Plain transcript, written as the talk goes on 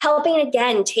helping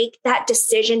again take that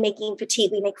decision-making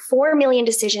fatigue. We make 4 million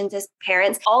decisions as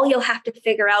parents. All you'll have to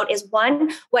figure out is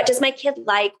 1, what does my kid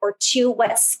like? Or 2,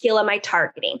 what skill am I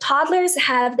targeting? Toddlers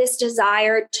have this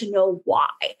desire to know why.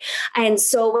 And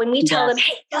so when we tell them,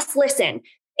 hey, just listen,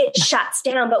 it shuts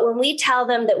down. But when we tell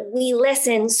them that we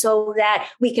listen so that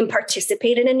we can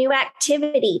participate in a new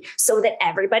activity, so that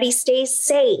everybody stays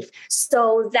safe,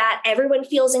 so that everyone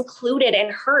feels included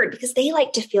and heard, because they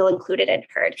like to feel included and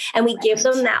heard, and we give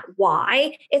them that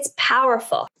why, it's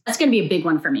powerful. That's going to be a big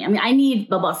one for me. I mean, I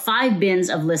need about 5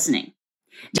 bins of listening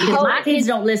because my kids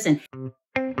don't listen.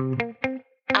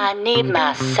 I need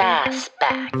my sass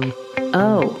back.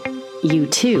 Oh, you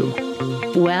too?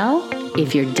 Well,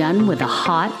 if you're done with a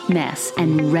hot mess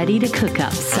and ready to cook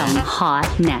up some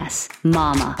hotness,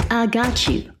 Mama, I got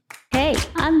you. Hey,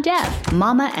 I'm Deb,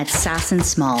 Mama at Sass and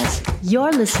Smalls.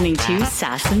 You're listening to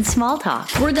Sass and Small Talk.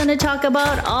 We're going to talk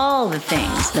about all the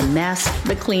things, the mess,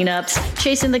 the cleanups,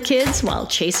 chasing the kids while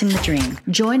chasing the dream.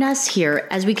 Join us here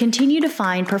as we continue to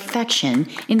find perfection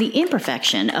in the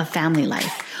imperfection of family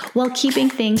life, while keeping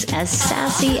things as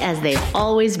sassy as they've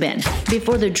always been.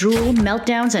 Before the drool,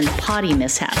 meltdowns, and potty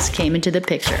mishaps came into the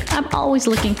picture, I'm always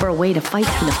looking for a way to fight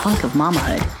through the funk of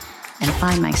mamahood and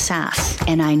find my sass.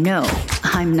 And I know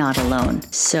I'm not alone.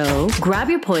 So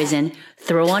grab your poison,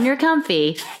 throw on your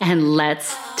comfy, and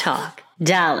let's talk.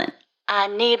 Darling, I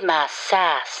need my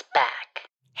sass back.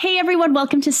 hey everyone,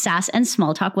 welcome to Sass and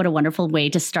Small Talk. What a wonderful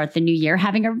way to start the new year,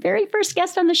 having our very first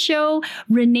guest on the show,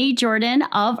 Renee Jordan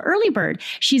of Early Bird.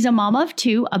 She's a mom of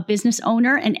 2, a business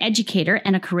owner, an educator,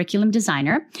 and a curriculum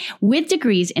designer with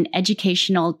degrees in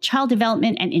educational child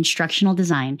development and instructional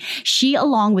design. She,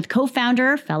 along with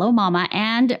co-founder, fellow mama,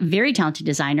 and very talented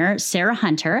designer, Sarah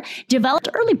Hunter, developed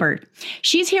Early Bird.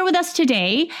 She's here with us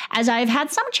today as I've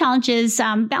had some challenges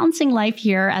balancing life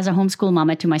here as a homeschool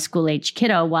mama to my school-age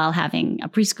kiddo while having a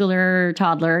preschooler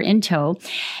toddler in tow.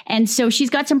 And so she's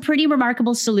got some pretty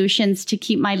remarkable solutions to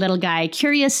keep my little guy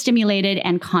curious, stimulated,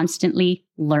 and constantly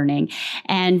learning.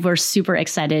 And we're super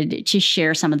excited to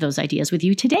share some of those ideas with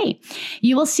you today.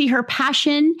 You will see her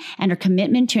passion and her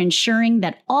commitment to ensuring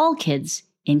that all kids,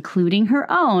 including her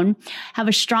own, have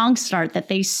a strong start that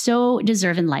they so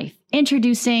deserve in life.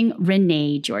 Introducing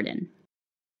Renee Jordan.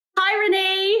 Hi,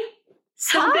 Renee.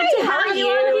 So Hi, good to how have are you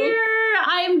you? on here.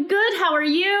 I'm good. How are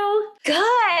you?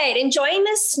 Good. Enjoying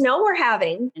the snow we're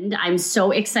having. And I'm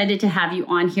so excited to have you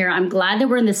on here. I'm glad that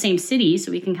we're in the same city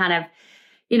so we can kind of,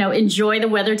 enjoy the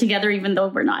weather together, even though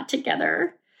we're not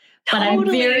together. But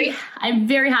Totally. I'm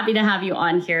very happy to have you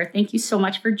on here. Thank you so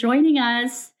much for joining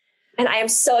us. And I am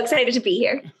so excited to be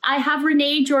here. I have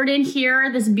Renee Jordan here,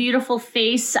 this beautiful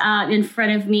face in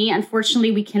front of me.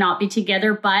 Unfortunately, we cannot be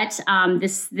together, but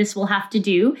this will have to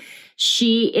do.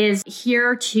 She is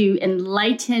here to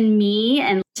enlighten me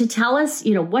and to tell us,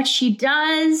 what she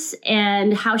does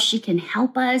and how she can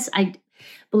help us.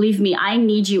 Believe me, I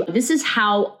need you. This is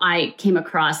how I came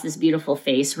across this beautiful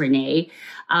face, Renee.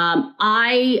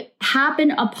 I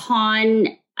happened upon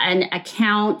an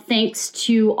account thanks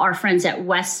to our friends at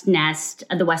West Nest,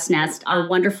 our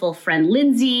wonderful friend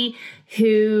Lindsay,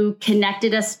 who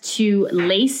connected us to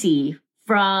Lacey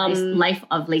from Life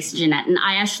of Lacey Jeanette. And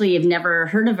I actually have never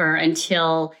heard of her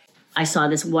until I saw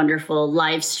this wonderful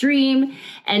live stream.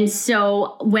 And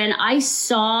so when I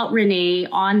saw Renee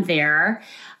on there,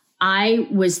 I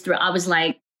was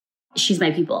like, she's my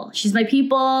people. She's my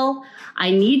people. I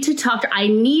need to talk to her. I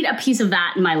need a piece of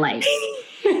that in my life.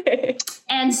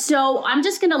 And so I'm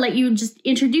just going to let you just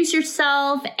introduce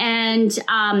yourself and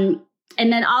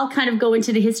then I'll kind of go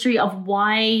into the history of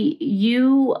why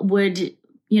you would,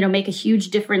 make a huge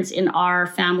difference in our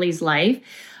family's life.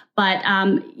 But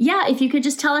if you could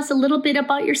just tell us a little bit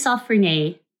about yourself,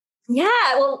 Renee. Yeah,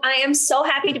 well, I am so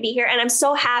happy to be here. And I'm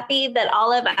so happy that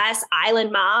all of us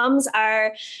island moms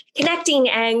are connecting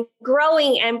and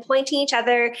growing and pointing each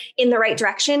other in the right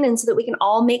direction. And so that we can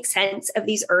all make sense of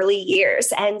these early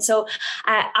years. And so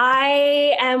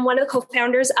I am one of the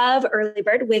co-founders of Early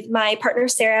Bird with my partner,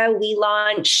 Sarah. We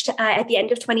launched at the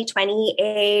end of 2020,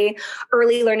 a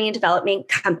early learning and development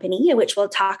company, which we'll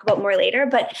talk about more later.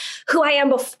 But who I am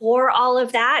before all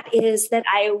of that is that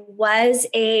I was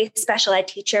a special ed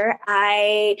teacher.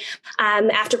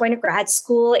 After going to grad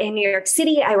school in New York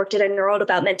City, I worked at a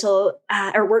neurodevelopmental,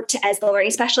 worked as the learning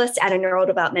specialist at a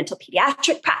neurodevelopmental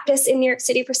pediatric practice in New York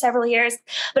City for several years.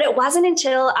 But it wasn't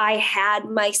until I had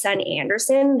my son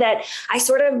Anderson that I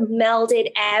sort of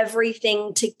melded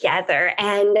everything together.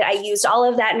 And I used all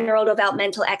of that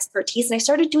neurodevelopmental expertise and I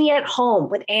started doing it at home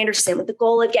with Anderson with the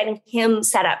goal of getting him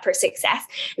set up for success.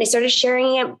 And I started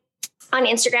sharing it on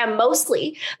Instagram,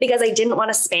 mostly because I didn't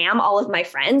want to spam all of my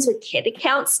friends with kid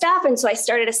account stuff. And so I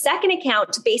started a second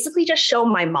account to basically just show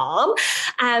my mom.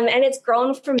 And it's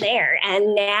grown from there.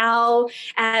 And now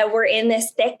we're in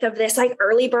this thick of this like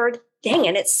early bird thing,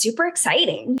 and it's super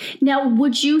exciting. Now,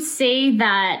 would you say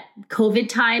that COVID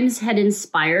times had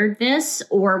inspired this,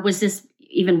 or was this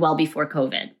even well before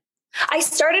COVID? I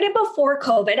started it before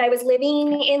COVID. I was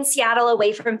living in Seattle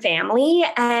away from family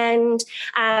and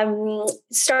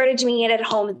started doing it at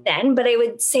home then. But I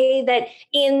would say that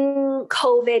in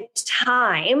COVID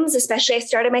times, especially I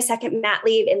started my second mat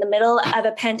leave in the middle of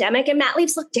a pandemic, and mat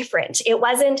leaves look different.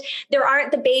 There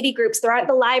aren't the baby groups, there aren't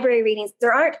the library readings,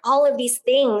 there aren't all of these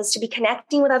things to be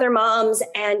connecting with other moms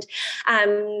and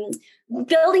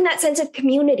building that sense of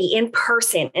community in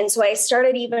person. And so I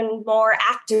started even more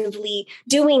actively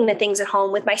doing the things at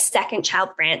home with my second child,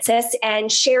 Francis, and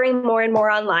sharing more and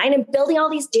more online and building all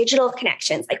these digital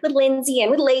connections, like with Lindsay and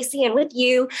with Lacey and with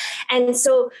you. And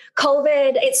so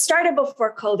it started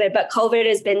before COVID, but COVID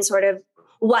has been sort of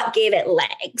what gave it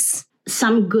legs.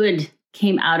 Some good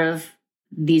came out of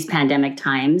these pandemic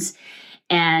times.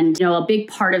 And, a big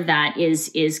part of that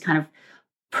is kind of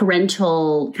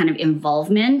parental kind of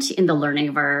involvement in the learning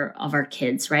of our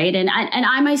kids, right? And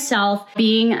I myself,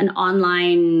 being an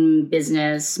online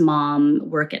business mom,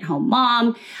 work at home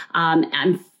mom,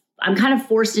 I'm kind of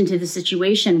forced into the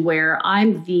situation where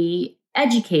I'm the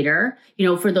educator,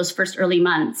 for those first early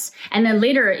months. And then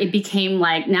later it became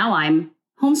like, now I'm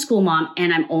homeschool mom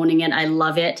and I'm owning it. I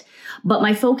love it. But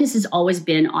my focus has always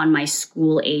been on my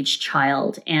school age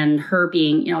child and her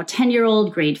being, a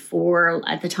 10-year-old, grade 4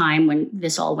 at the time when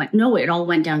this all went. No, it all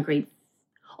went down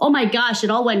oh my gosh, it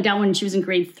all went down when she was in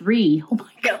grade 3. Oh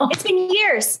my God. It's been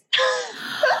years.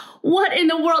 What in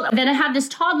the world? Then I had this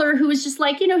toddler who was just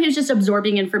like, he was just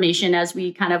absorbing information as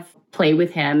we kind of play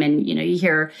with him. And, you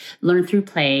hear learn through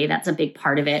play. That's a big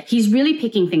part of it. He's really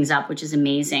picking things up, which is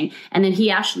amazing. And then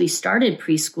he actually started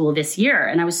preschool this year.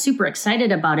 And I was super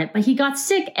excited about it. But he got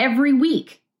sick every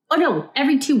week. Oh, no,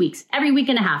 every 2 weeks, every week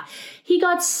and a half. He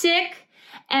got sick.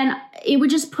 And it would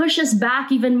just push us back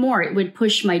even more. It would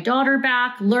push my daughter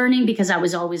back learning because I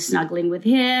was always snuggling with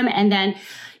him. And then,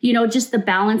 just the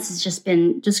balance has just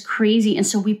been just crazy. And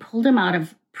so we pulled him out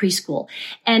of preschool.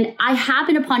 And I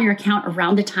happened upon your account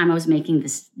around the time I was making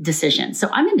this decision. So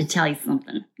I'm going to tell you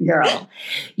something, girl.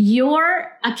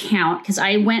 Your account, because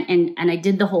I went and I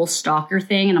did the whole stalker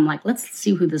thing. And I'm like, let's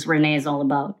see who this Renee is all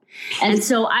about. And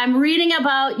so I'm reading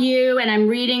about you and I'm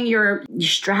reading your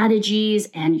strategies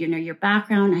and, your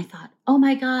background. I thought, oh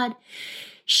my God,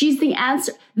 she's the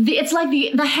answer. It's like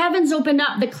the heavens opened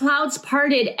up, the clouds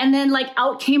parted, and then like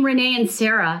out came Renee and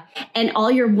Sarah and all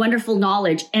your wonderful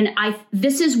knowledge. And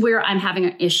this is where I'm having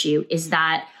an issue, is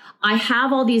that I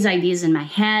have all these ideas in my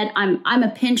head. I'm a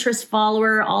Pinterest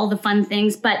follower, all the fun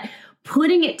things, but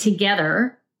putting it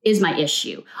together is my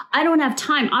issue. I don't have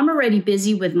time. I'm already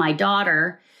busy with my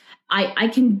daughter. I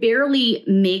can barely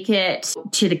make it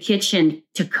to the kitchen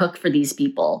to cook for these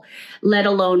people, let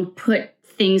alone put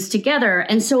things together.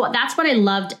 And so that's what I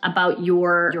loved about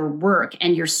your work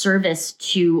and your service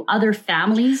to other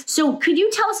families. So could you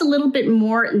tell us a little bit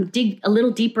more and dig a little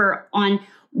deeper on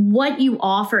what you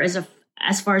offer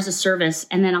as far as a service?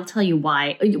 And then I'll tell you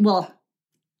why. Well,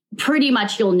 pretty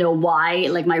much you'll know why,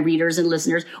 like my readers and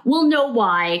listeners will know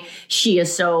why she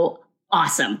is so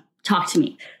awesome. Talk to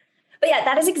me. But yeah,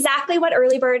 that is exactly what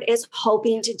Early Bird is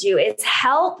hoping to do, is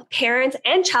help parents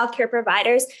and childcare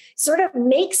providers sort of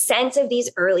make sense of these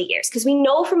early years. Because we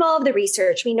know from all of the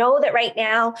research, we know that right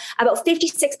now, about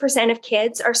 56% of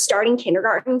kids are starting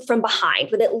kindergarten from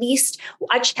behind with at least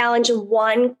a challenge in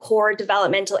one core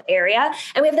developmental area.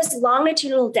 And we have this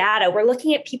longitudinal data. We're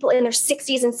looking at people in their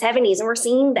 60s and 70s, and we're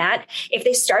seeing that if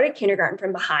they started kindergarten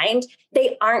from behind,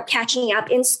 they aren't catching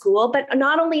up in school. But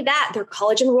not only that, their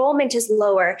college enrollment is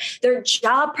lower. Their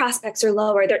job prospects are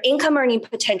lower. Their income earning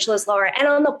potential is lower. And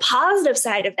on the positive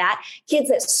side of that, kids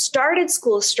that started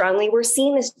school strongly, we're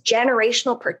seeing this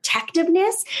generational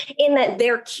protectiveness in that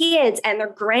their kids and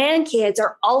their grandkids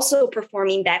are also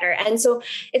performing better. And so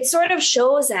it sort of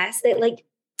shows us that, like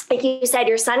you said,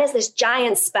 your son is this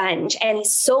giant sponge and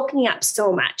he's soaking up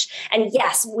so much. And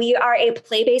yes, we are a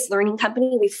play-based learning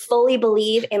company. We fully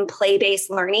believe in play-based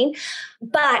learning,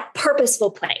 but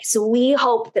purposeful play. So we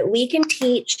hope that we can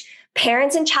teach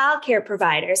parents and childcare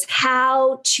providers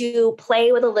how to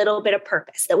play with a little bit of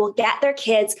purpose that will get their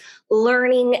kids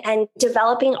learning and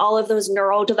developing all of those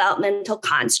neurodevelopmental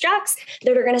constructs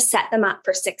that are going to set them up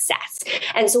for success.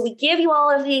 And so we give you all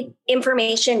of the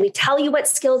information, we tell you what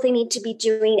skills they need to be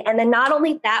doing. And then not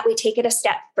only that, we take it a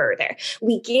step further.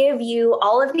 We give you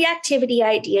all of the activity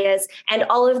ideas and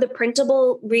all of the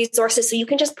printable resources so you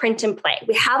can just print and play.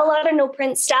 We have a lot of no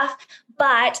print stuff,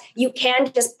 but you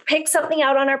can just pick something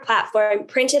out on our platform,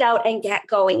 print it out, and get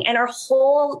going. And our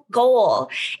whole goal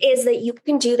is that you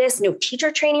can do this, no teacher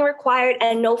training required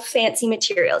and no fancy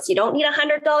materials. You don't need a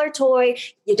 $100 toy.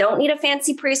 You don't need a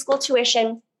fancy preschool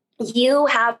tuition. You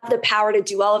have the power to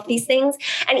do all of these things.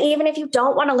 And even if you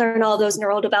don't want to learn all those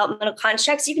neurodevelopmental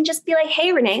constructs, you can just be like,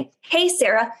 hey, Renee, hey,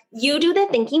 Sarah, you do the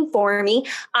thinking for me.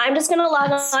 I'm just going to log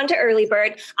on to Early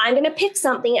Bird. I'm going to pick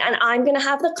something and I'm going to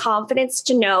have the confidence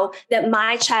to know that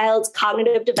my child's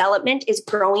cognitive development is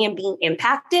growing and being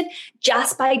impacted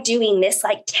just by doing this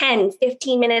like 10,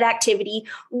 15-minute activity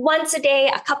once a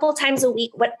day, a couple of times a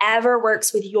week, whatever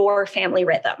works with your family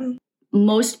rhythm.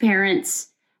 Most parents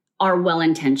are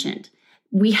well-intentioned.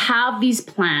 We have these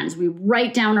plans. We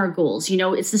write down our goals. You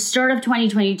know, it's the start of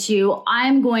 2022.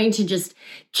 I'm going to just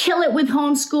kill it with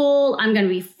homeschool. I'm going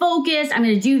to be focused. I'm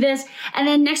going to do this. And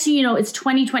then next thing you know, it's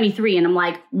 2023. And I'm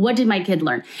like, what did my kid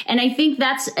learn? And I think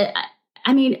that's,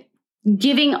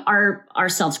 giving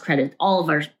ourselves credit, all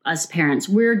of us parents,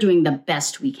 we're doing the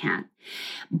best we can.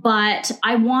 But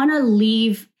I want to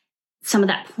leave some of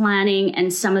that planning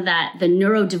and some of that, the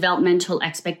neurodevelopmental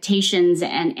expectations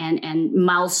and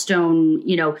milestone,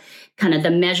 you know, kind of the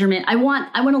measurement. I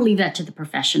want to leave that to the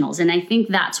professionals. And I think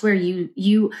that's where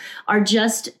you are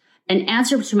just an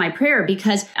answer to my prayer,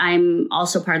 because I'm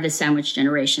also part of the sandwich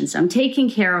generation. So I'm taking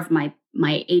care of my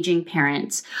aging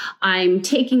parents. I'm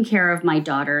taking care of my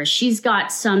daughter. She's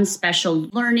got some special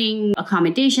learning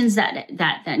accommodations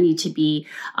that need to be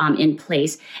in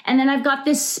place. And then I've got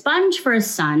this sponge for a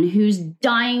son who's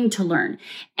dying to learn,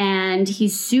 and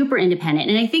he's super independent.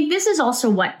 And I think this is also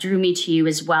what drew me to you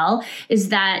as well, is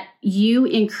that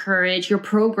your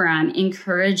program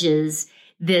encourages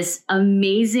this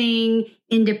amazing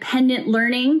independent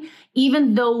learning.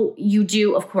 Even though you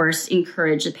do, of course,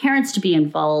 encourage the parents to be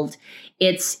involved,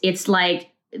 it's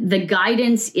like the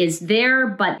guidance is there,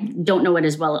 but don't know it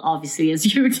as well, obviously,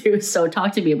 as you do. So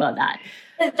talk to me about that.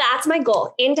 That's my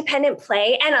goal, independent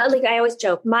play. And like I always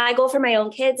joke, my goal for my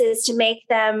own kids is to make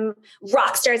them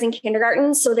rock stars in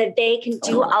kindergarten so that they can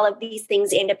do all of these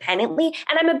things independently.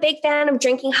 And I'm a big fan of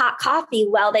drinking hot coffee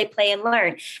while they play and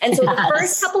learn. And so the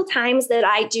first couple times that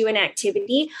I do an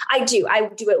activity, I do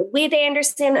it with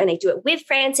Anderson and I do it with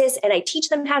Francis and I teach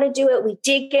them how to do it. We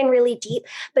dig in really deep.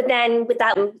 But then with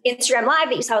that Instagram Live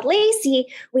that you saw with Lacey,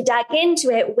 we dug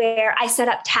into it where I set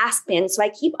up task bins. So I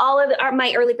keep all of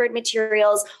my Early Bird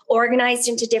materials organized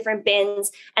into different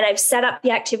bins, and I've set up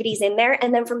the activities in there.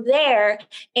 And then from there,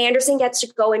 Anderson gets to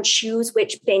go and choose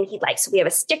which bin he'd like. So we have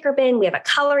a sticker bin, we have a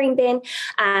coloring bin,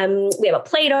 we have a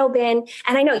Play-Doh bin.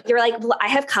 And I know you're like, well, I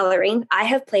have coloring, I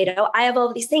have Play-Doh, I have all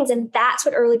of these things. And that's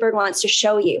what Early Bird wants to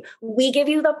show you. We give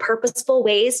you the purposeful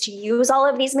ways to use all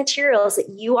of these materials that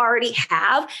you already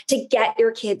have to get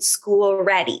your kids school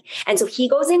ready. And so he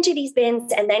goes into these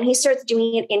bins and then he starts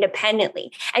doing it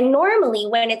independently. And normally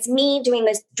when it's me doing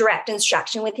this direct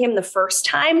instruction with him the first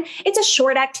time, it's a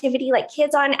short activity. Like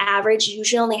kids on average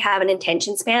usually only have an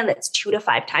attention span that's 2 to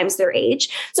 5 times their age.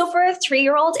 So for a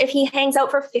 3-year-old, if he hangs out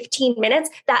for 15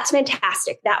 minutes, that's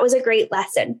fantastic. That was a great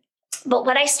lesson. But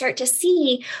what I start to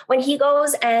see when he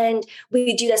goes and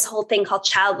we do this whole thing called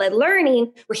child-led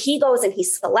learning, where he goes and he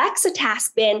selects a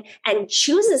task bin and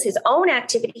chooses his own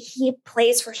activity, he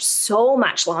plays for so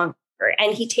much longer.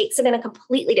 And he takes it in a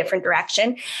completely different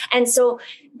direction. And so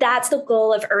that's the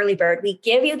goal of Early Bird. We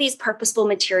give you these purposeful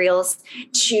materials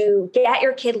to get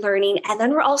your kid learning. And then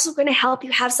we're also going to help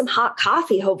you have some hot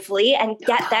coffee, hopefully, and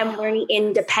get them learning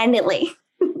independently.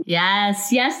 Yes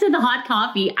to the hot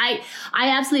coffee. I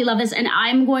absolutely love this. And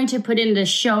I'm going to put in the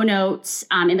show notes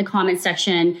in the comment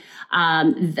section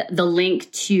the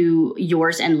link to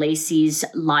yours and Lacey's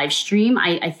live stream.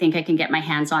 I think I can get my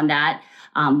hands on that.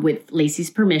 With Lacey's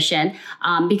permission,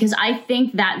 because I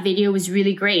think that video was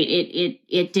really great.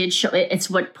 It did show, it's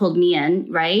what pulled me in,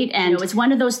 right? And it's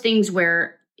one of those things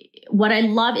where what I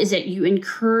love is that you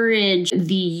encourage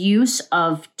the use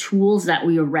of tools that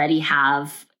we already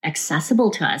have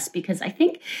accessible to us, because I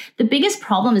think the biggest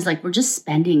problem is like we're just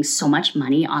spending so much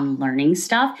money on learning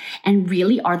stuff, and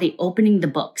really are they opening the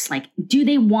books? Like, do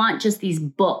they want just these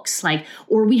books? Like,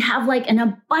 or we have like an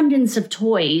abundance of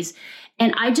toys.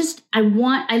 And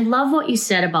I love what you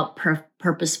said about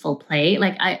purposeful play.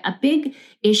 Like a big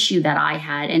issue that I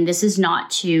had, and this is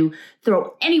not to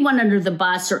throw anyone under the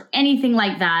bus or anything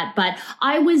like that, but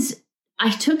I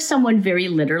took someone very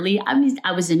literally.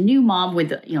 I was a new mom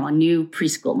with, a new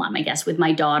preschool mom, I guess, with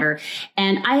my daughter.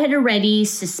 And I had already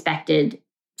suspected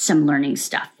some learning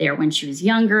stuff there when she was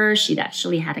younger. She'd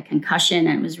actually had a concussion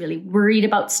and was really worried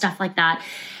about stuff like that.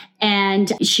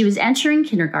 And she was entering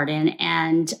kindergarten,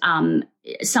 and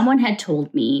someone had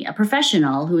told me, a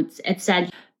professional who had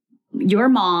said, your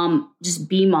mom, just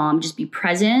be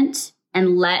present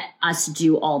and let us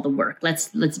do all the work.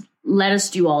 Let us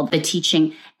do all the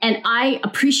teaching. And I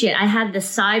had this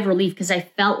sigh of relief because I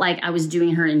felt like I was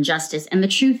doing her injustice. And the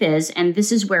truth is, and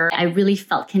this is where I really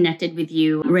felt connected with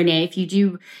you, Renee, if you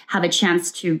do have a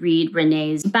chance to read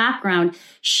Renee's background,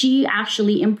 she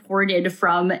actually imported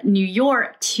from New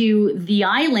York to the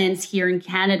islands here in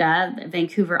Canada,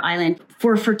 Vancouver Island,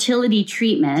 for fertility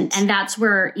treatment. And that's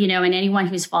where, and anyone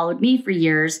who's followed me for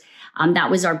years,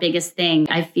 that was our biggest thing.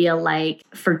 I feel like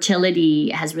fertility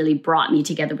has really brought me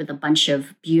together with a bunch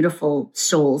of beautiful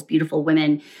souls, beautiful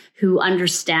women who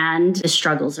understand the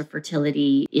struggles of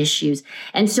fertility issues.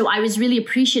 And so I was really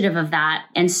appreciative of that.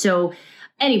 And so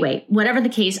anyway, whatever the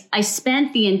case, I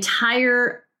spent the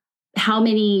entire, how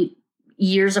many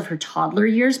years of her toddler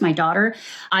years, my daughter,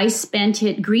 I spent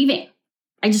it grieving.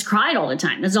 I just cried all the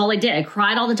time. That's all I did. I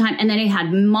cried all the time. And then I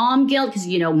had mom guilt because,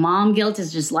 mom guilt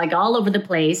is just like all over the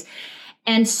place.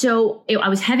 And so I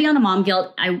was heavy on the mom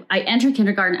guilt. I entered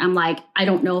kindergarten. I'm like, I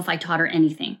don't know if I taught her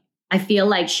anything. I feel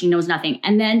like she knows nothing.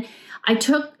 And then I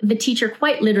took the teacher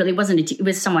quite literally. It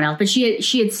was someone else, but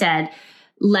she had said,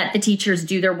 let the teachers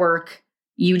do their work.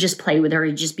 You just play with her.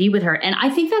 You just be with her. And I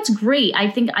think that's great.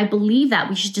 I believe that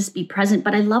we should just be present.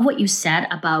 But I love what you said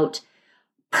about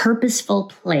purposeful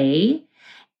play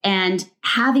and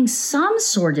having some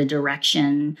sort of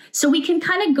direction so we can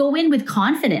kind of go in with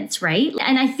confidence, right?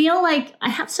 And I feel like I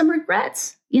have some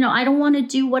regrets. I don't want to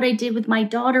do what I did with my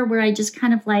daughter where I just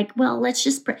kind of like, well, let's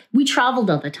just, we traveled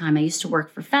all the time. I used to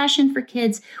work for Fashion for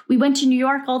Kids. We went to New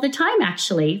York all the time,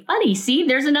 actually. Funny, see,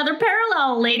 there's another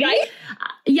parallel, lady. Right?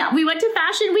 Yeah, we went to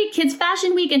Fashion Week, Kids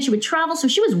Fashion Week, and she would travel. So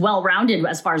she was well-rounded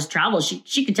as far as travel.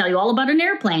 She could tell you all about an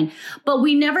airplane. But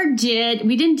we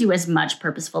didn't do as much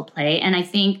purposeful play. And I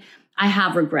think I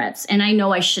have regrets. And I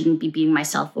know I shouldn't be beating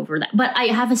myself over that. But I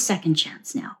have a second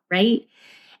chance now, right?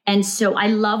 And so I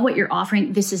love what you're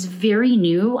offering. This is very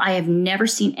new. I have never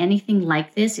seen anything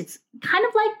like this. It's kind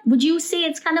of like, would you say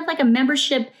it's kind of like a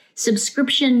membership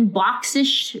subscription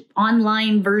box-ish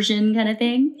online version kind of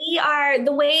thing? We are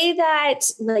the way that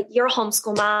like you're a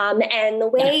homeschool mom and the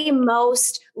way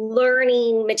most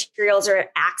learning materials are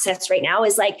accessed right now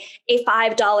is like a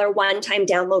 $5 one-time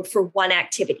download for one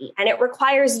activity. And it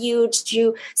requires you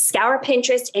to scour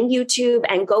Pinterest and YouTube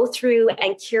and go through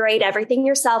and curate everything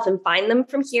yourself and find them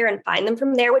from here and find them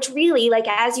from there, which really, like,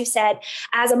 as you said,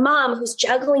 as a mom who's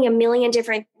juggling a million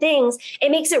different things,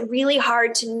 it makes it really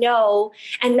hard to know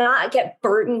and not get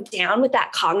burdened down with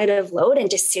that cognitive load and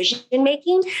decision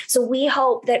making. So we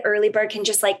hope that Early Bird can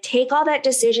just like take all that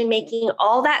decision making,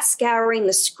 all that scouring,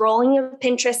 the scrolling of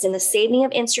Pinterest and the saving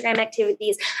of Instagram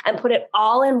activities and put it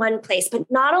all in one place. But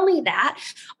not only that,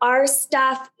 our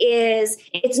stuff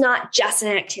it's not just an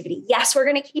activity. Yes, we're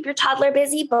going to keep your toddler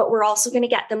busy, but we're also going to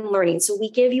get them learning. So we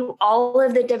give you all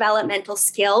of the developmental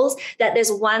skills that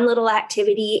this one little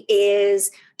activity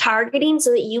is targeting so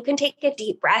that you can take a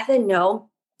deep breath and know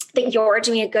that you're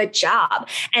doing a good job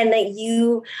and that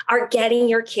you are getting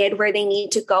your kid where they need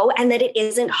to go and that it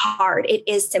isn't hard. It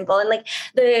is simple. And like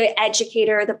the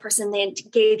educator, the person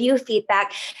that gave you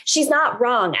feedback, she's not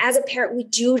wrong. As a parent, we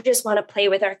do just want to play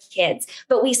with our kids,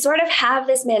 but we sort of have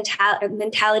this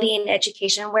mentality in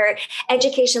education where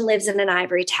education lives in an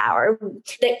ivory tower,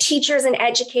 that teachers and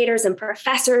educators and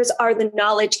professors are the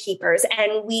knowledge keepers.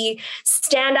 And we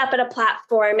stand up at a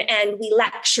platform and we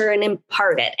lecture and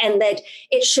impart it, and that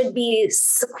it should be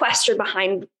sequestered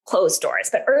behind closed doors.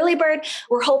 But Early Bird,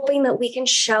 we're hoping that we can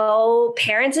show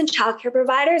parents and childcare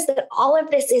providers that all of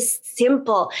this is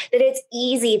simple, that it's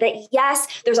easy, that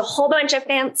yes, there's a whole bunch of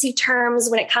fancy terms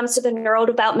when it comes to the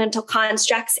neurodevelopmental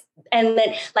constructs, and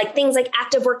that like things like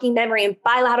active working memory and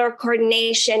bilateral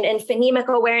coordination and phonemic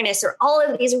awareness are all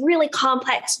of these really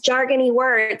complex jargony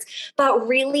words. But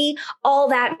really all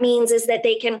that means is that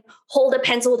they can hold a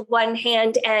pencil with one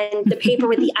hand and the paper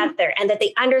with the other, and that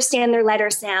they understand their letter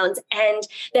sounds, and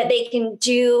that they can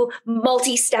do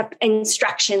multi-step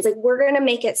instructions. Like, we're going to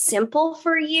make it simple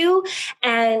for you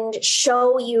and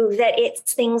show you that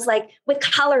it's things like with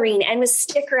coloring and with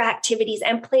sticker activities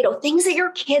and Play-Doh, things that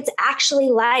your kids actually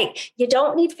like. You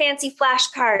don't need fancy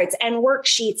flashcards and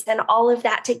worksheets and all of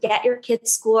that to get your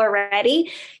kids school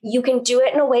ready. You can do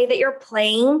it in a way that you're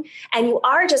playing, and you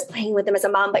are just playing with them as a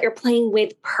mom, but you're playing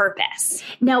with purpose.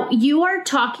 Now, you are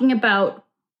talking about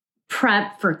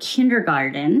prep for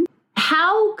kindergarten.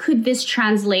 How could this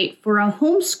translate for a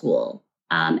homeschool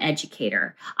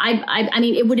educator? I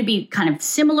mean, would it be kind of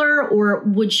similar, or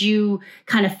would you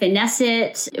kind of finesse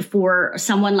it for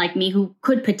someone like me who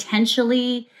could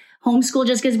potentially homeschool?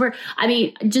 Just because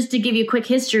just to give you a quick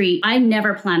history, I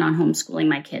never planned on homeschooling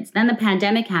my kids. Then the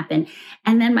pandemic happened,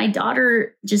 and then my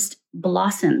daughter just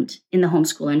blossomed in the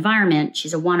homeschool environment.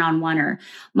 She's a one-on-oneer.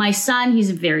 My son,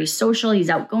 he's very social, he's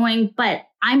outgoing, but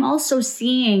I'm also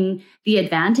seeing the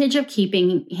advantage of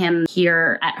keeping him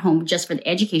here at home just for the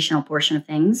educational portion of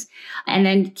things, and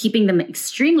then keeping them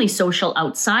extremely social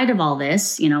outside of all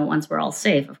this, once we're all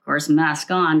safe, of course,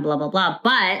 mask on, blah, blah, blah.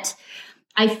 But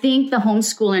I think the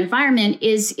homeschool environment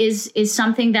is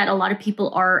something that a lot of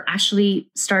people are actually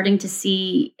starting to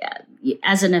see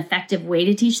as an effective way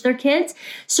to teach their kids.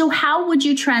 So how would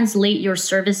you translate your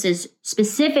services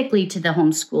specifically to the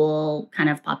homeschool kind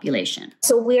of population?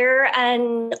 So we're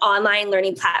an online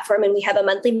learning platform, and we have a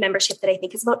monthly membership that I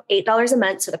think is about $8 a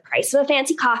month. So the price of a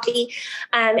fancy coffee.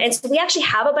 And so we actually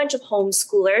have a bunch of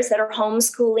homeschoolers that are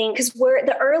homeschooling, because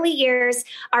the early years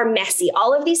are messy.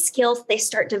 All of these skills, they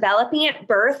start developing at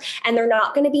birth, and they're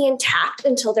not going to be intact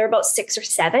until they're about 6 or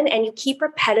 7. And you keep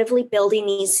repetitively building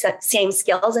these same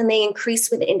skills, and they increase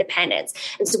with independence.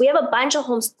 And so we have a bunch of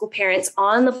homeschool parents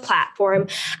on the platform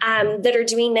that are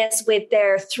doing this with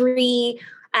their 3,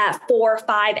 4,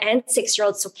 5, and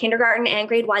 6-year-olds, so kindergarten and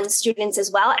grade 1 students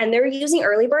as well. And they're using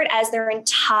Early Bird as their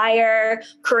entire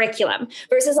curriculum,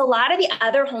 versus a lot of the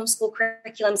other homeschool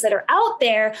curriculums that are out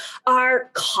there are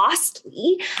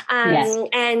costly. Yes.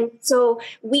 And so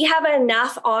we have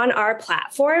enough on our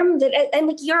platform that, and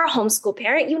like, you're a homeschool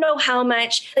parent, you know how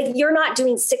much, like, you're not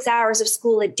doing 6 hours of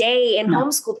school a day in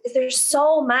homeschool, because there's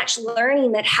so much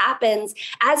learning that happens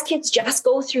as kids just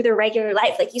go through their regular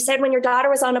life. Like you said, when your daughter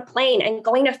was on a plane and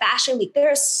going to Fashion Week,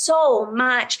 there's so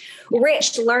much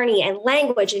rich learning and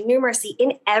language and numeracy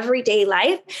in everyday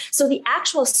life. So the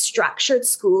actual structured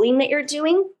schooling that you're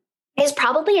doing is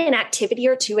probably an activity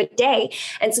or 2 a day.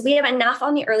 And so we have enough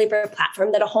on the Early Bird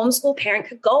platform that a homeschool parent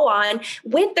could go on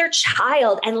with their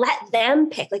child and let them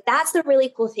pick. Like, that's the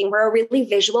really cool thing. We're a really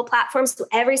visual platform. So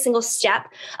every single step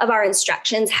of our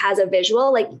instructions has a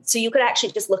visual. Like, so you could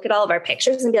actually just look at all of our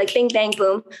pictures and be like, bing, bang,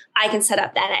 boom, I can set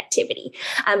up that activity.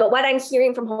 But what I'm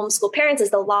hearing from homeschool parents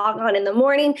is they'll log on in the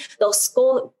morning, they'll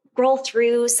scroll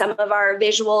through some of our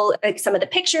visual, like some of the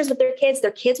pictures with their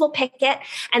kids will pick it,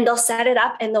 and they'll set it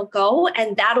up and they'll go,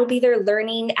 and that'll be their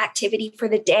learning activity for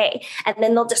the day. And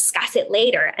then they'll discuss it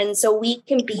later. And so we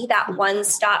can be that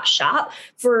one-stop shop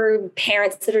for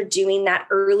parents that are doing that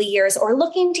early years or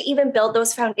looking to even build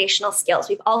those foundational skills.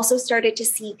 We've also started to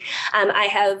see, I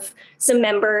have some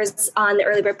members on the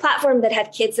Early Bird platform that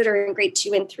have kids that are in grade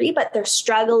 2 and 3, but they're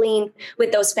struggling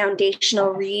with those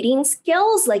foundational reading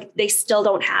skills. Like, they still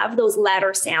don't have those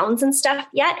letter sounds and stuff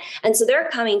yet. And so they're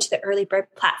coming to the Early Bird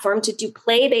platform to do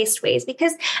play-based ways,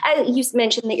 because you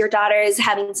mentioned that your daughter is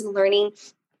having some learning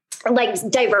like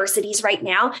diversities right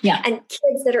now. Yeah. And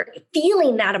kids that are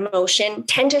feeling that emotion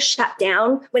tend to shut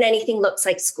down when anything looks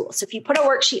like school. So if you put a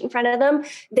worksheet in front of them,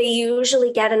 they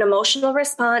usually get an emotional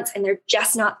response and they're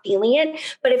just not feeling it.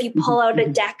 But if you pull out a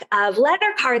deck of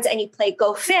letter cards and you play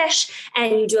Go Fish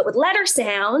and you do it with letter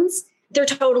sounds, they're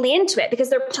totally into it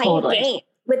because they're playing a game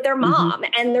with their mom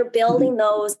and they're building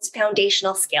those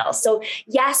foundational skills. So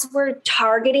yes, we're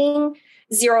targeting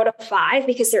 0 to 5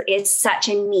 because there is such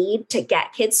a need to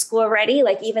get kids school ready.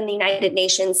 Like, even the United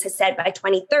Nations has said by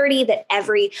 2030 that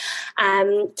every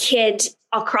kid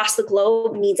across the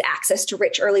globe needs access to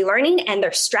rich early learning. And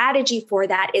their strategy for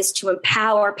that is to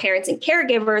empower parents and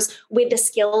caregivers with the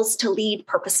skills to lead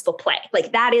purposeful play.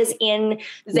 Like, that is in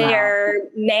their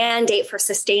mandate for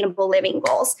sustainable living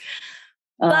goals.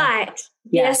 But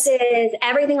this is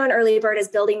everything on Early Bird is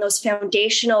building those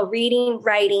foundational reading,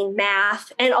 writing,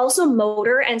 math, and also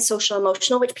motor and social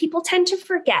emotional, which people tend to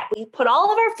forget. We put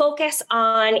all of our focus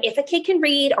on if a kid can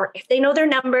read or if they know their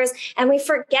numbers, and we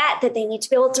forget that they need to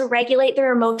be able to regulate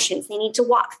their emotions. They need to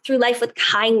walk through life with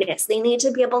kindness. They need to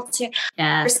be able to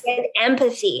understand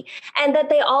empathy, and that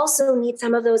they also need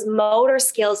some of those motor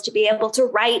skills to be able to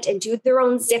write and do their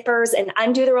own zippers and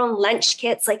undo their own lunch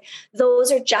kits. Like,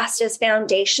 those are just as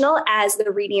foundational as as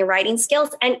the reading and writing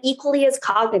skills, and equally as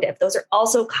cognitive. Those are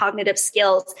also cognitive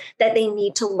skills that they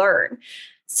need to learn.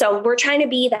 So we're trying to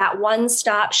be that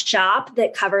one-stop shop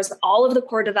that covers all of the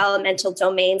core developmental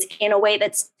domains in a way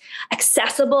that's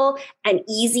accessible and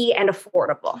easy and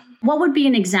affordable. What would be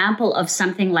an example of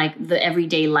something like the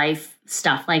everyday life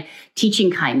stuff, like teaching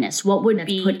kindness? What would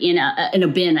be put in a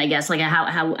bin, I guess? Like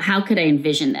how could I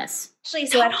envision this? Actually,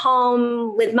 so at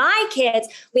home with my kids,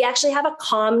 we actually have a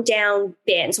calm down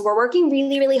bin. So we're working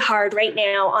really, really hard right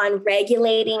now on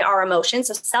regulating our emotions.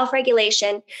 So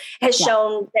self-regulation has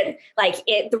shown that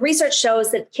the research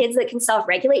shows that kids that can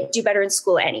self-regulate do better in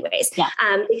school anyways.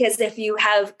 Because if you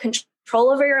have control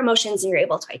over your emotions and you're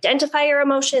able to identify your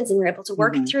emotions and you're able to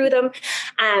work through them,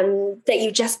 that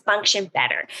you just function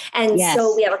better. And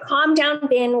so we have a calm down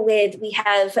bin we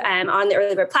have on the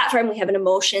Early Bird platform, we have an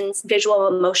visual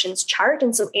emotions chart.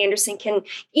 And so Anderson can,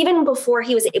 even before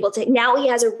he was able to, now he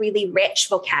has a really rich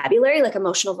vocabulary, like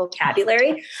emotional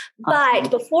vocabulary. But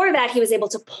before that, he was able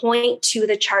to point to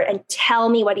the chart and tell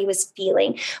me what he was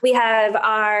feeling. We have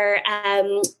our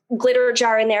glitter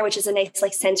jar in there, which is a nice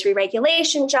sensory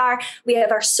regulation jar. We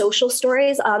have our social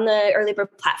stories on the Early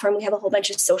Bird platform. We have a whole bunch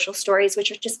of social stories,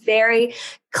 which are just very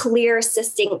clear,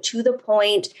 succinct, to the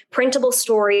point, printable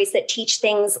stories that teach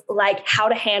things like how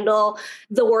to handle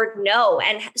the word no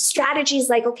and strategies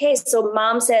like, okay, so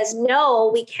mom says, no,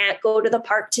 we can't go to the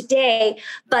park today,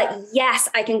 but yes,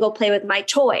 I can go play with my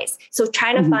toys. So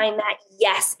trying to find that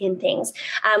yes in things.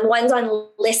 One's on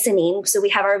listening. So we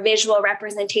have our visual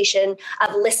representation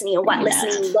of listening and what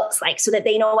listening looks like so that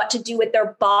they know what to do with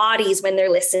their bodies when they're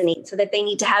listening, so that they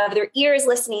need to have their ears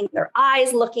listening, their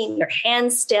eyes looking, their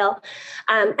hands still.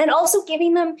 And also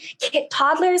giving them,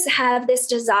 toddlers have this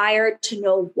desire to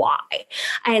know why.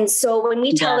 And so when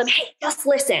we tell them, hey, just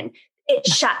listen, it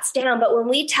shuts down. But when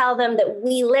we tell them that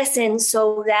we listen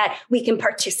so that we can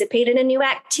participate in a new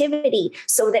activity,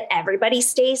 so that everybody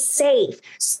stays safe,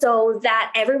 so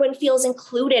that everyone feels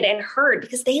included and heard,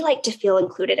 because they like to feel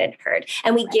included and heard,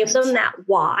 and we give them that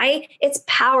why, it's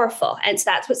powerful. And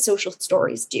so that's what social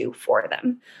stories do for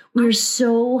them. We're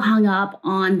so hung up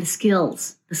on the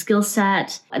skills, the skill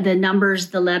set, the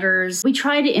numbers, the letters. We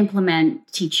try to implement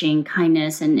teaching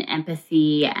kindness and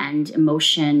empathy and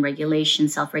emotion regulation,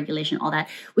 self-regulation, all that.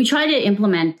 We try to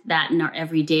implement that in our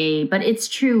everyday, but it's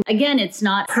true. Again, it's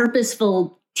not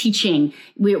purposeful teaching.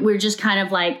 We're just kind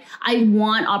of like, I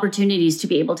want opportunities to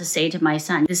be able to say to my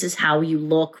son, this is how you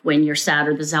look when you're sad,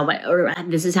 or this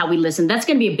is how we listen. That's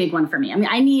going to be a big one for me. I mean,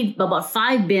 I need about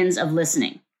 5 bins of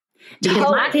listening.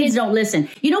 Because my kids don't listen.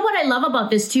 You know what I love about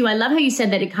this too? I love how you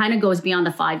said that it kind of goes beyond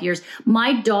the 5 years.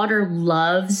 My daughter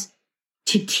loves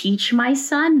to teach my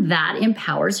son. That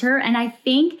empowers her. And I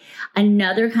think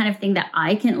another kind of thing that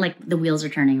I can, like, the wheels are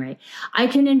turning, right? I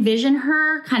can envision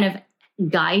her kind of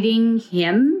guiding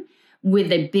him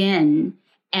with a bin,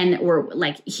 or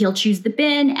like he'll choose the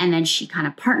bin and then she kind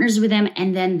of partners with him,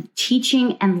 and then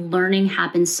teaching and learning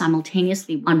happens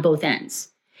simultaneously on both ends.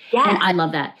 Yeah. And I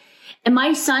love that. And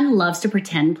my son loves to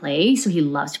pretend play. So he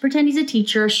loves to pretend he's a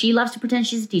teacher. She loves to pretend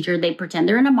she's a teacher. They pretend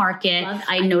they're in a market.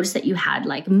 I noticed that you had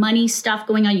like money stuff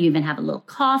going on. You even have a little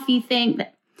coffee thing.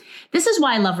 This is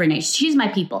why I love Renee. She's my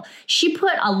people. She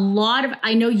put a lot of,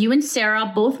 I know you and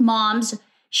Sarah, both moms.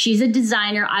 She's a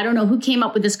designer. I don't know who came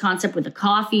up with this concept with the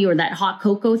coffee or that hot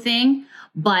cocoa thing,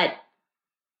 but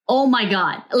oh my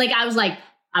God. Like, I was like,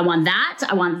 I want that.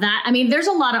 I want that. I mean, there's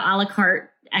a lot of a la carte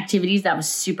activities that I was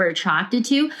super attracted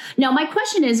to. Now, my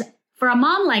question is, for a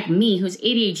mom like me who's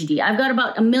ADHD, I've got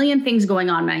about a million things going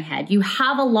on in my head. You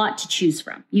have a lot to choose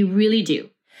from. You really do.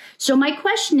 So my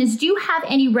question is, do you have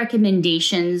any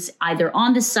recommendations either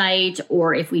on the site,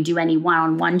 or if we do any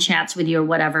one-on-one chats with you or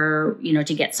whatever,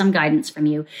 to get some guidance from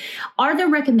you? Are there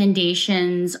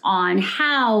recommendations on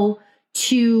how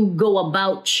to go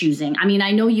about choosing? I mean,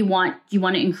 I know you want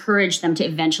to encourage them to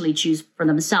eventually choose for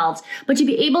themselves, but to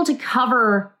be able to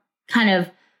cover kind of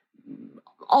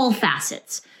all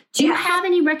facets. Do you have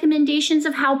any recommendations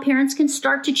of how parents can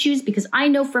start to choose? Because I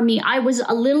know for me, I was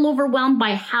a little overwhelmed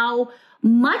by how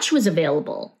much was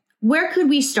available. Where could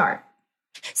we start?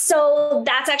 So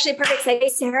that's actually a perfect segue.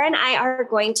 Sarah and I are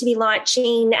going to be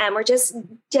launching, we're just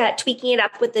tweaking it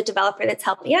up with the developer that's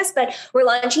helping us, but we're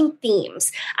launching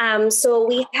themes. So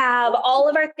we have all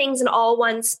of our things in all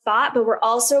one spot, but we're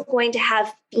also going to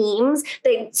have themes.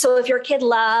 So if your kid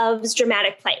loves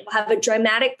dramatic play, we'll have a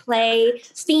dramatic play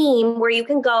theme where you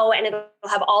can go and it'll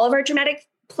have all of our dramatic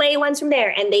play ones from there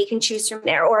and they can choose from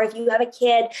there. Or if you have a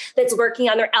kid that's working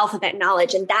on their alphabet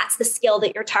knowledge and that's the skill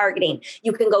that you're targeting,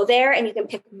 you can go there and you can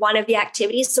pick one of the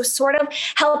activities. So sort of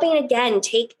helping, again,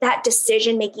 take that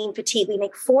decision-making fatigue. We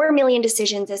make 4 million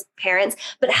decisions as parents,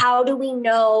 but how do we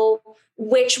know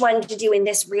which one to do in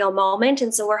this real moment?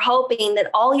 And so we're hoping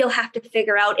that all you'll have to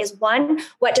figure out is 1,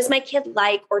 what does my kid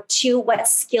like? Or 2, what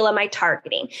skill am I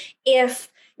targeting?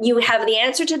 If you have the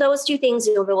answer to those 2 things,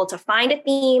 you'll be able to find a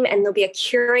theme and there'll be a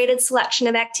curated selection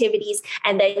of activities.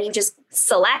 And then you just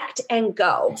select and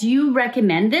go. Do you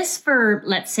recommend this for,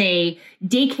 let's say,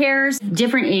 daycares,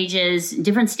 different ages,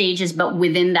 different stages, but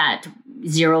within that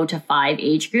 0 to 5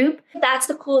 age group? That's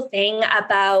the cool thing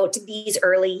about these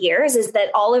early years is that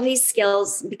all of these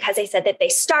skills, because I said that they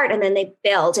start and then they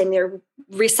build and they're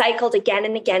recycled again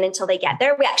and again until they get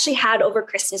there. We actually had over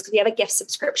Christmas because we have a gift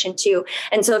subscription too.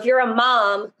 And so if you're a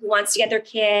mom who wants to get their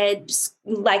kids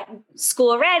like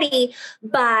school ready,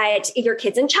 but your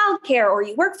kid's in childcare or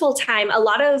you work full time, a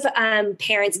lot of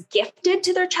parents gifted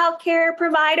to their childcare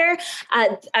provider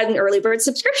an early bird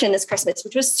subscription this Christmas,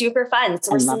 which was super fun.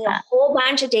 So we're seeing a whole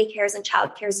bunch of daycares and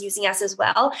childcares using us as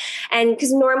well. And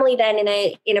because normally then in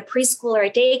a preschool or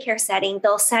a daycare setting,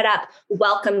 they'll set up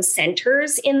welcome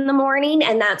centers in the morning.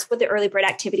 And that's what the early bird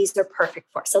activities are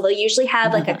perfect for. So they'll usually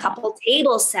have like a couple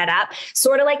tables set up,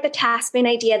 sort of like the Taskman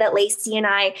idea that Lacey and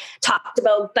I talked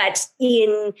about, but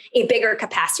in a bigger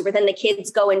capacity where then the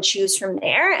kids go and choose from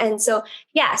there. And so,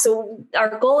 yeah, so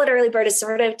our goal at Early Bird is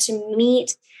sort of to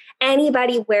meet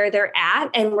anybody where they're at.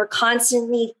 And we're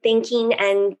constantly thinking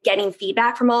and getting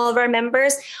feedback from all of our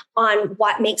members on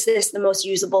what makes this the most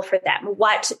usable for them.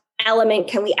 What element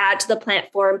can we add to the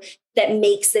platform that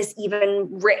makes this even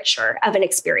richer of an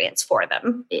experience for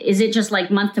them? Is it just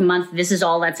like month to month, this is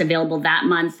all that's available that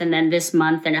month and then this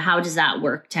month? And how does that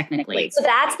work technically? So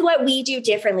that's what we do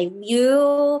differently.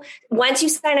 Once you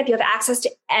sign up, you have access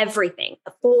to everything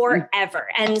forever.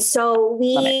 And so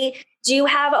we do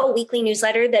have a weekly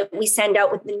newsletter that we send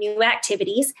out with the new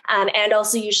activities and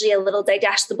also usually a little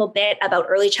digestible bit about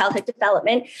early childhood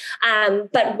development.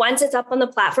 But once it's up on the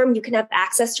platform, you can have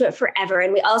access to it forever.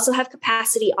 And we also have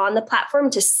capacity on the platform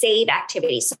to save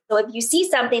activities. So if you see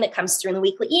something that comes through in the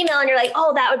weekly email and you're like,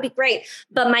 oh, that would be great,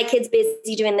 but my kid's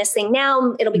busy doing this thing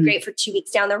now, it'll be great for 2 weeks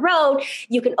down the road,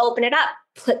 you can open it up,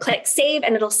 click save,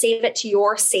 and it'll save it to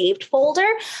your saved folder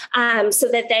so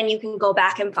that then you can go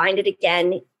back and find it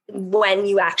again when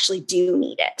you actually do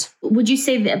need it. Would you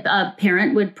say that a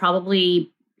parent would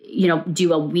probably,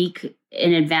 do a week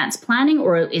in advance planning,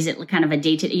 or is it kind of a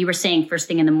day to, you were saying first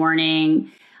thing in the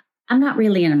morning? I'm not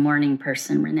really a morning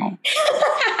person, Renee.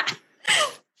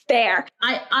 Fair.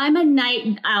 I'm a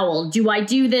night owl. Do I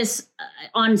do this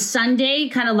on Sunday,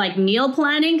 kind of like meal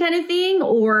planning kind of thing?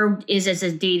 Or is this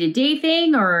a day-to-day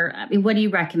thing? Or what do you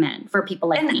recommend for people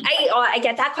like me? I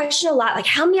get that question a lot. Like,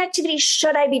 how many activities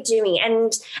should I be doing?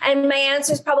 And my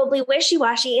answer is probably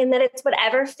wishy-washy in that it's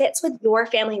whatever fits with your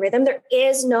family rhythm. There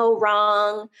is no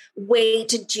wrong way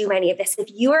to do any of this. If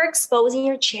you are exposing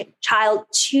your child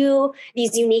to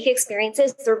these unique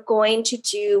experiences, they're going to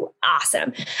do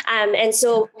awesome. And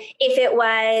so if it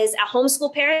was a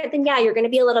homeschool parent, then yeah, you're going to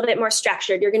be a little bit more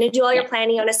structured. You're going to do all your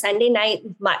planning on a Sunday night,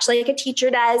 much like a teacher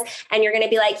does. And you're going to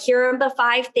be like, here are the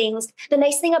 5 things. The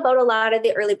nice thing about a lot of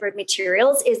the early bird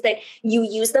materials is that you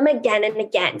use them again and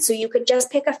again. So you could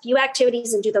just pick a few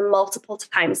activities and do them multiple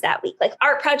times that week. Like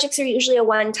art projects are usually a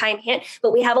one-time hit,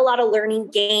 but we have a lot of learning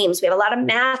games. We have a lot of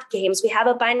math games. We have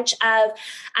a bunch of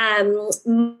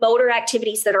motor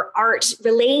activities that are art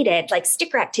related, like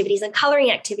sticker activities and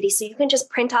coloring activities. So you can just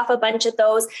print off a bunch of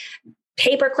those,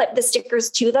 paper clip the stickers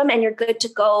to them, and you're good to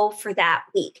go for that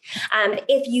week.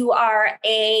 If you are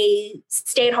a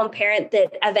stay-at-home parent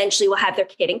that eventually will have their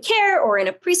kid in care or in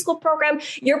a preschool program,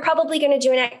 you're probably going to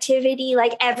do an activity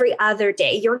like every other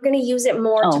day. You're going to use it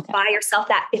more to buy yourself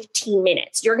that 15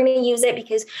 minutes. You're going to use it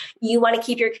because you want to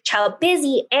keep your child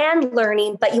busy and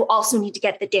learning, but you also need to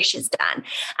get the dishes done.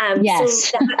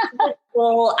 Yes. So that's the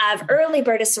goal of Early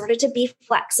Bird is sort of to be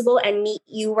flexible and meet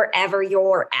you wherever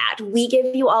you're at. We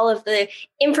give you all of the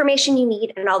information you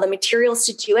need and all the materials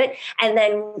to do it, and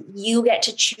then you get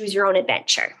to choose your own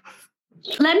adventure.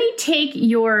 Let me take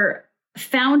your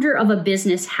founder of a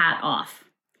business hat off.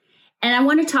 And I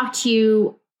want to talk to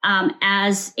you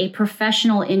as a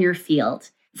professional in your field,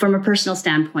 from a personal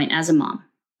standpoint, as a mom.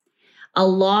 A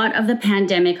lot of the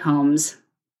pandemic homes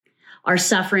are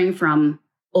suffering from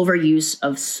overuse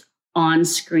of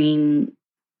on-screen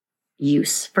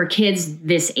use for kids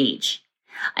this age.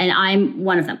 And I'm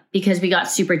one of them because we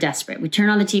got super desperate. We turn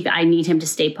on the TV. I need him to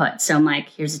stay put. So I'm like,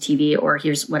 here's a TV or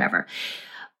here's whatever.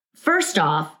 First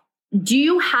off, do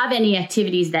you have any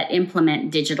activities that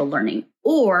implement digital learning,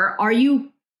 or are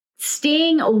you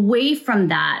staying away from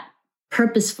that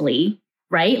purposefully,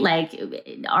 right? Like,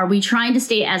 are we trying to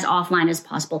stay as offline as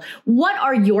possible? What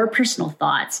are your personal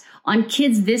thoughts on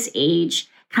kids this age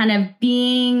kind of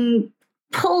being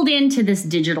pulled into this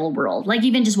digital world, like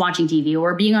even just watching TV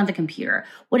or being on the computer?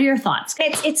 What are your thoughts?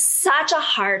 It's such a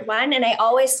hard one. And I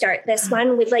always start this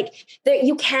one with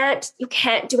you can't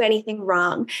do anything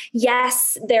wrong.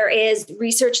 Yes, there is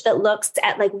research that looks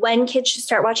at like when kids should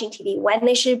start watching TV, when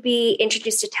they should be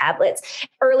introduced to tablets.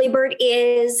 Early Bird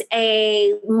is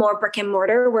a more brick and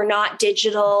mortar. We're not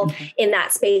digital in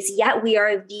that space yet. We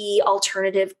are the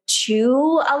alternative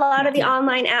to a lot of the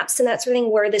online apps and that sort of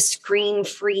thing. We're the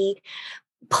screen-free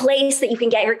place that you can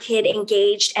get your kid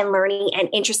engaged and learning and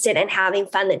interested and having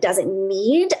fun that doesn't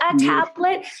need a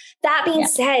tablet. That being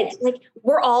said, like,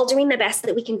 we're all doing the best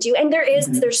that we can do. And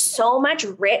there's so much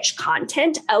rich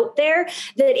content out there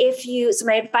that so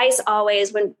my advice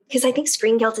always because I think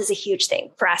screen guilt is a huge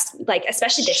thing for us, like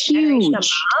especially this generation of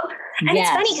mom. And it's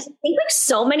funny because I think like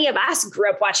so many of us grew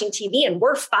up watching TV and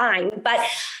we're fine. But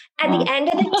at the end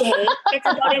of the day, it's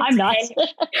about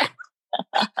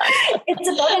it's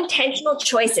about intentional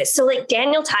choices. So like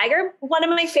Daniel Tiger, one of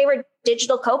my favorite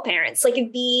digital co-parents, like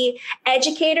the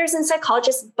educators and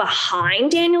psychologists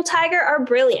behind Daniel Tiger are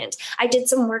brilliant. I did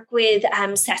some work with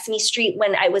Sesame Street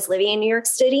when I was living in New York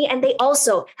City, and they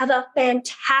also have a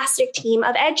fantastic team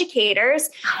of educators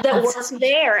that work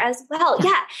there as well.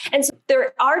 Yeah. And so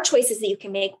there are choices that you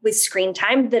can make with screen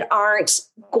time that aren't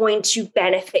going to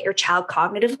benefit your child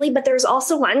cognitively, but there's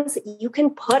also ones that you can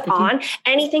put on.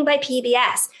 Anything by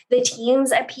PBS. The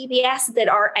teams at PBS that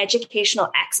are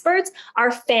educational experts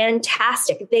are fantastic.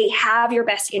 They have your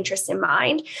best interests in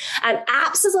mind.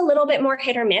 Apps is a little bit more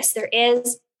hit or miss. There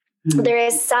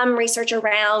is some research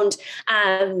around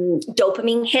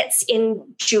dopamine hits in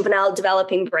juvenile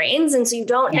developing brains. And so you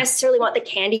don't necessarily want the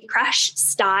Candy Crush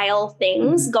style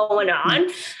things going on.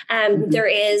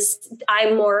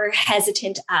 I'm more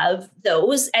hesitant of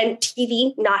those, and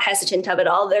TV, not hesitant of it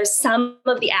all. There's some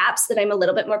of the apps that I'm a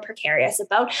little bit more precarious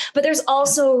about, but there's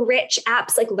also rich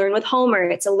apps like Learn with Homer.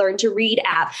 It's a learn to read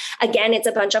app. Again, it's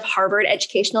a bunch of Harvard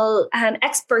educational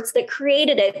experts that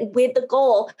created it with the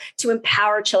goal to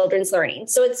empower children's learning.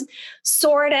 So it's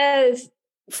sort of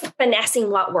finessing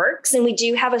what works. And we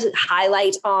do have a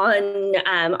highlight on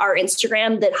our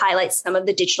Instagram that highlights some of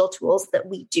the digital tools that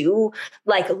we do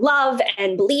love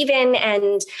and believe in.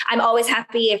 And I'm always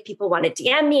happy if people want to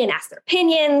DM me and ask their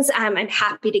opinions. I'm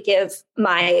happy to give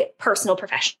my personal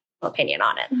professional opinion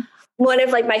on it. One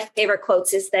of my favorite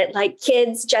quotes is that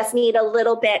kids just need a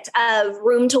little bit of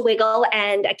room to wiggle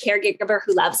and a caregiver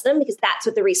who loves them, because that's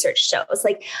what the research shows.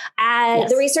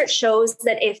 The research shows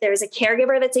that if there's a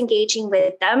caregiver that's engaging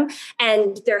with them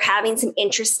and they're having some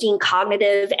interesting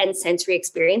cognitive and sensory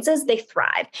experiences, they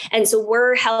thrive. And so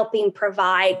we're helping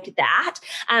provide that.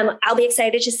 I'll be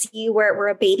excited to see where we're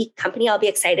a baby company. I'll be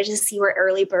excited to see where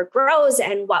Early Bird grows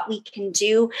and what we can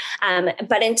do.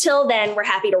 But until then, we're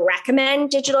happy to recommend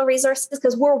digital resources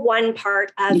because we're one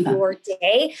part of your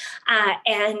day.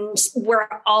 And we're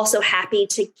also happy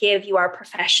to give you our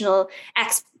professional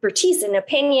expertise and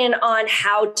opinion on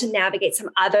how to navigate some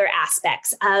other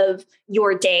aspects of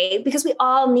your day, because we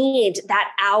all need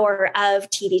that hour of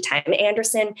TV time.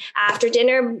 Anderson, after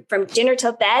dinner, from dinner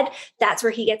till bed, that's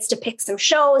where he gets to pick some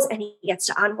shows and he gets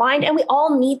to unwind. And we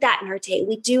all need that in our day.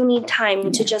 We do need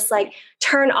time to just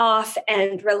turn off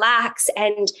and relax.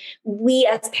 And we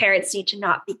as parents need to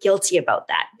not be guilty about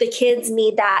that. The kids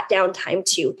need that downtime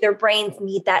too. Their brains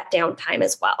need that downtime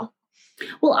as well.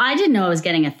 Well, I didn't know I was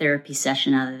getting a therapy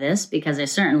session out of this, because I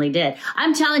certainly did.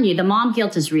 I'm telling you, the mom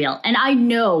guilt is real. And I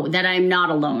know that I'm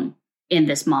not alone in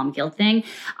this mom guilt thing.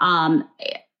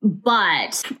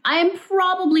 But I'm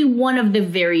probably one of the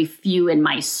very few in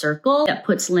my circle that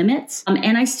puts limits.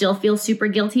 And I still feel super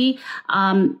guilty.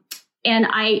 And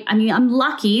I'm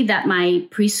lucky that my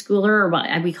preschooler,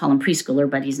 or we call him preschooler,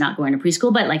 but he's not going to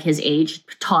preschool, but his age,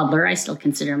 toddler, I still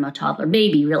consider him a toddler,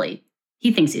 baby, really.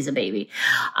 He thinks he's a baby.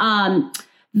 I'm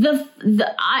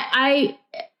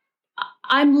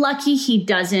lucky he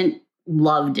doesn't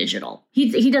love digital.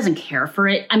 He doesn't care for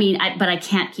it. But I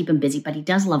can't keep him busy, but he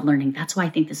does love learning. That's why I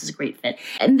think this is a great fit.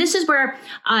 And this is where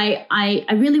I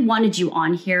really wanted you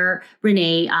on here,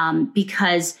 Renee,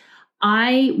 because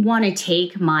I want to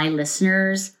take my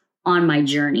listeners on my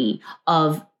journey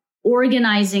of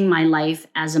organizing my life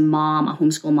as a mom, a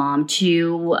homeschool mom,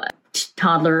 to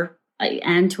toddler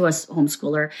and to a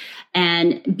homeschooler,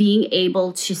 and being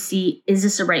able to see, is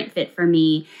this a right fit for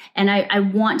me? And I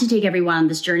want to take everyone on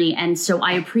this journey. And so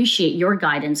I appreciate your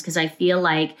guidance, because I feel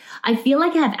like I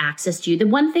have access to you. The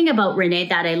one thing about Renee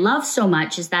that I love so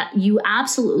much is that you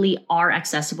absolutely are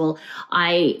accessible.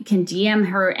 I can DM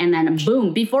her and then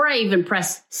boom, before I even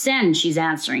press send, she's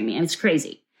answering me. And it's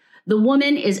crazy. The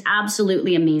woman is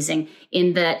absolutely amazing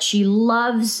in that she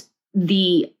loves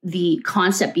the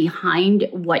concept behind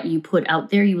what you put out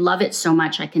there. You love it so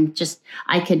much. I could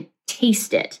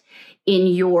taste it in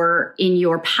your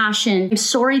passion. I'm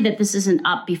sorry that this isn't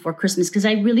up before Christmas, because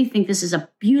I really think this is a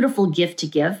beautiful gift to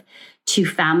give to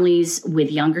families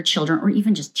with younger children, or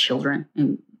even just children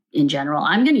in general.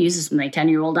 I'm going to use this with my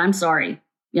 10-year-old. I'm sorry.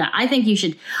 Yeah, I think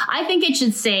it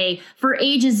should say for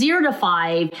ages 0 to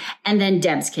 5 and then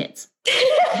Deb's kids.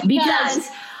 Because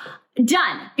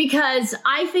because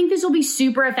I think this will be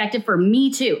super effective for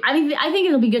me too. I think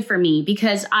it'll be good for me,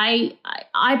 because I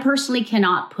personally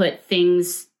cannot put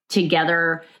things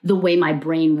together the way my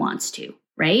brain wants to,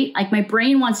 right? Like my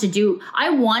brain wants to do, I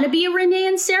want to be a Renee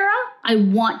and Sarah. I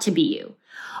want to be you,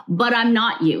 but I'm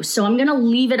not you. So I'm going to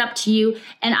leave it up to you.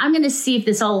 And I'm going to see if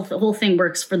the whole thing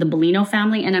works for the Bellino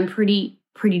family. And I'm pretty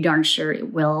darn sure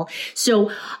it will.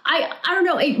 So I don't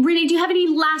know. Renee, do you have any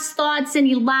last thoughts?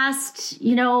 Any last,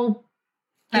 No,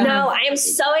 I am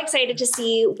so excited to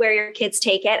see where your kids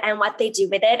take it and what they do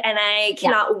with it. And I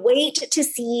cannot wait to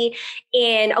see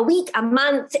in a week, a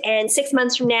month, and 6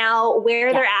 months from now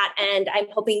where they're at. And I'm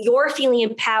hoping you're feeling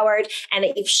empowered and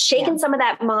that you've shaken some of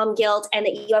that mom guilt, and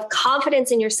that you have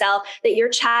confidence in yourself that your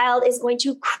child is going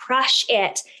to crush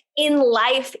it in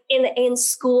life, in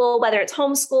school, whether it's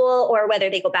homeschool or whether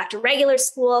they go back to regular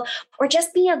school, or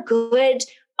just be a good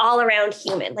all around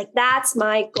human. Like that's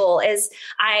my goal.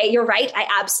 You're right. I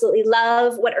absolutely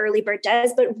love what Early Bird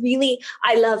does, but really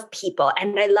I love people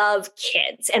and I love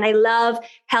kids and I love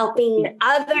helping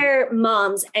other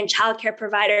moms and childcare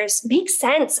providers make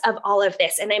sense of all of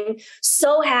this. And I'm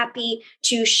so happy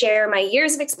to share my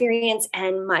years of experience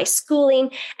and my schooling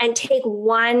and take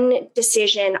one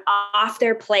decision off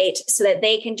their plate so that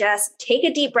they can just take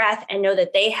a deep breath and know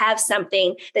that they have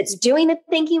something that's doing the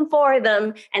thinking for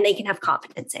them and they can have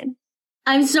confidence in.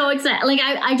 I'm so excited. Like,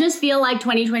 I just feel like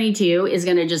 2022 is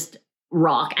going to just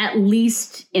rock, at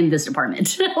least in this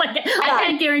department. I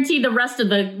can't guarantee the rest of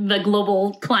the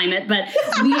global climate, but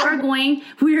we are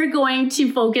going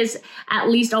to focus at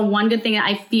least on one good thing.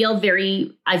 I feel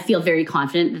very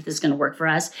confident that this is going to work for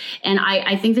us. And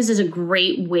I think this is a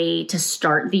great way to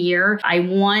start the year. I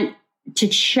want to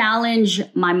challenge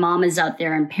my mamas out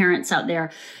there and parents out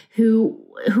there who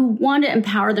want to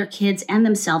empower their kids and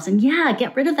themselves. And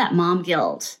get rid of that mom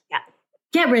guilt. Yeah.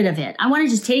 Get rid of it. I want to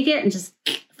just take it and just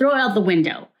throw it out the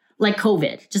window like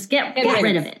COVID. Just get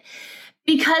rid of it.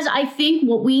 Because I think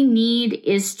what we need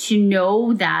is to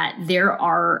know that there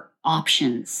are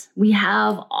options. We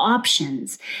have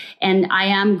options. And I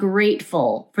am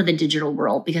grateful for the digital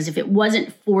world, because if it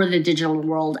wasn't for the digital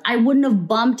world, I wouldn't have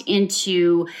bumped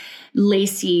into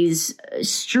Lacey's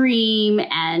stream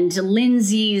and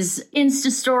Lindsay's Insta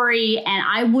story, and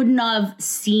I wouldn't have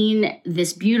seen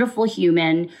this beautiful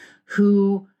human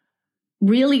who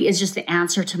really is just the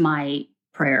answer to my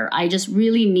prayer. I just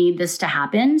really need this to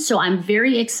happen. So I'm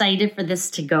very excited for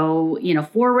this to go,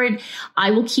 forward.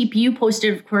 I will keep you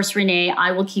posted, of course, Renee.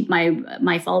 I will keep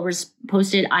my followers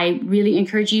posted. I really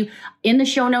encourage you. In the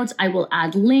show notes, I will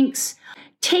add links.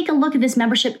 Take a look at this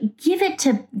membership. Give it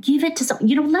to some,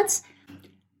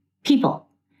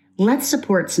 let's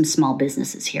support some small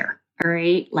businesses here. All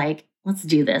right. Like, let's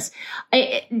do this.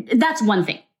 That's one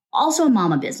thing. Also a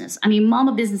mama business. I mean,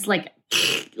 mama business,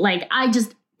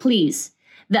 please,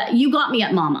 that you got me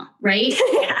at mama, right?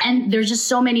 And there's just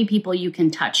so many people you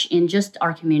can touch in just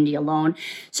our community alone.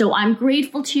 So I'm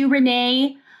grateful to you,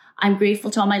 Renee. I'm grateful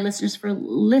to all my listeners for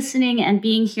listening and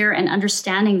being here and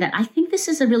understanding that I think this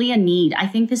is really a need. I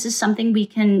think this is something we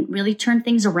can really turn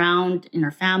things around in our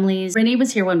families. Renee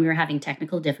was here when we were having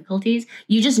technical difficulties.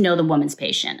 You just know the woman's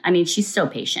patient. I mean, she's so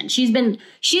patient. She's been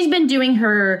doing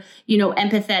her,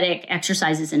 empathetic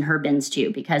exercises in her bins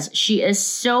too, because she is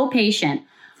so patient.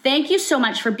 Thank you so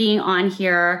much for being on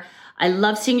here. I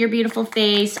love seeing your beautiful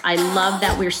face. I love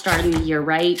that we're starting the year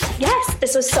right. Yes,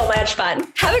 this was so much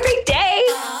fun. Have a great day.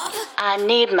 I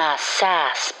need my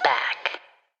sass back.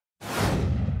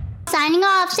 Signing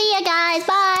off. See ya, guys.